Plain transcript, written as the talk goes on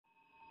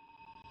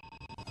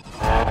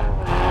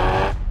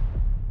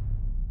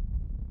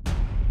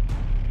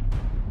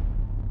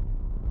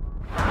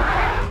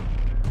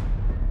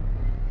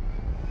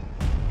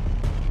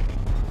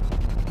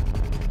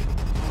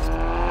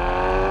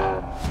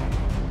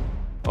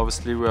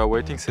Obviously we are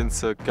waiting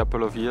since a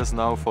couple of years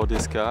now for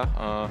this car,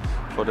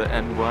 for the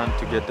N1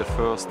 to get the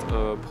first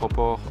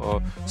proper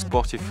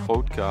sportive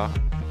road car.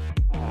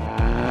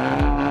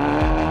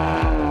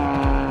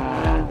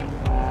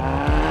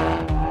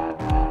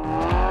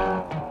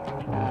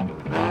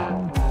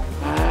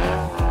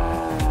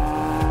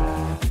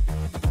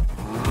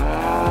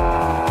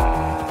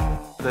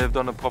 They've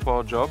done a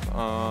proper job.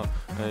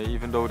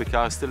 Even though the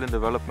car is still in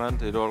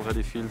development, it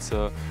already feels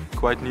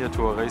quite near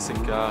to a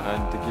racing car,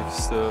 and it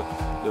gives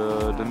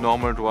the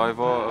normal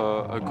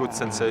driver a good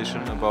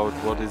sensation about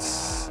what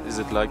is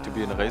it like to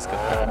be in a race car.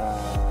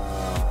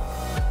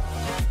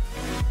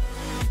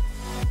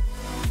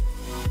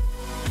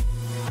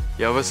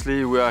 Yeah,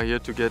 obviously we are here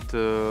to get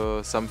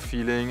some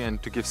feeling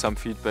and to give some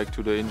feedback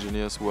to the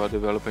engineers who are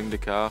developing the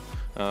car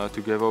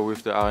together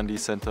with the R&D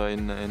center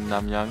in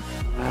Namyang.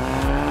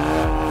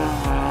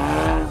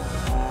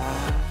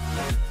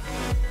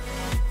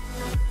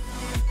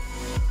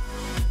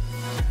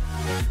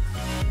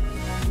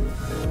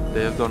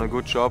 They have done a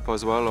good job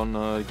as well on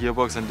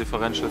gearbox and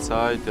differential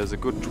side. There's a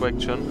good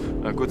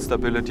traction, a good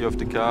stability of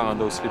the car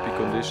under those slippy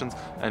conditions,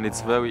 and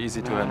it's very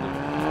easy to handle.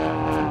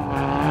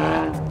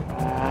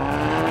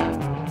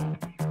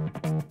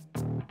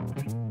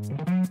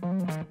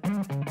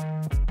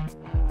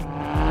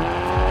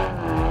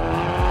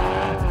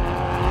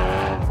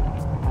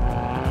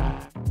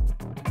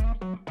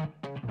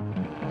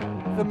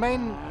 The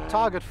main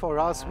target for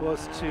us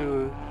was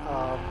to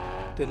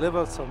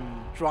deliver some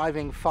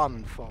driving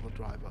fun for the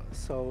driver.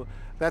 So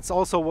that's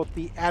also what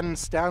the N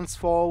stands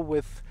for,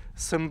 with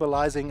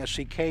symbolizing a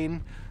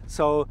chicane.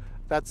 So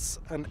that's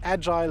an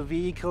agile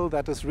vehicle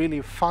that is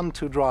really fun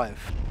to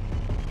drive.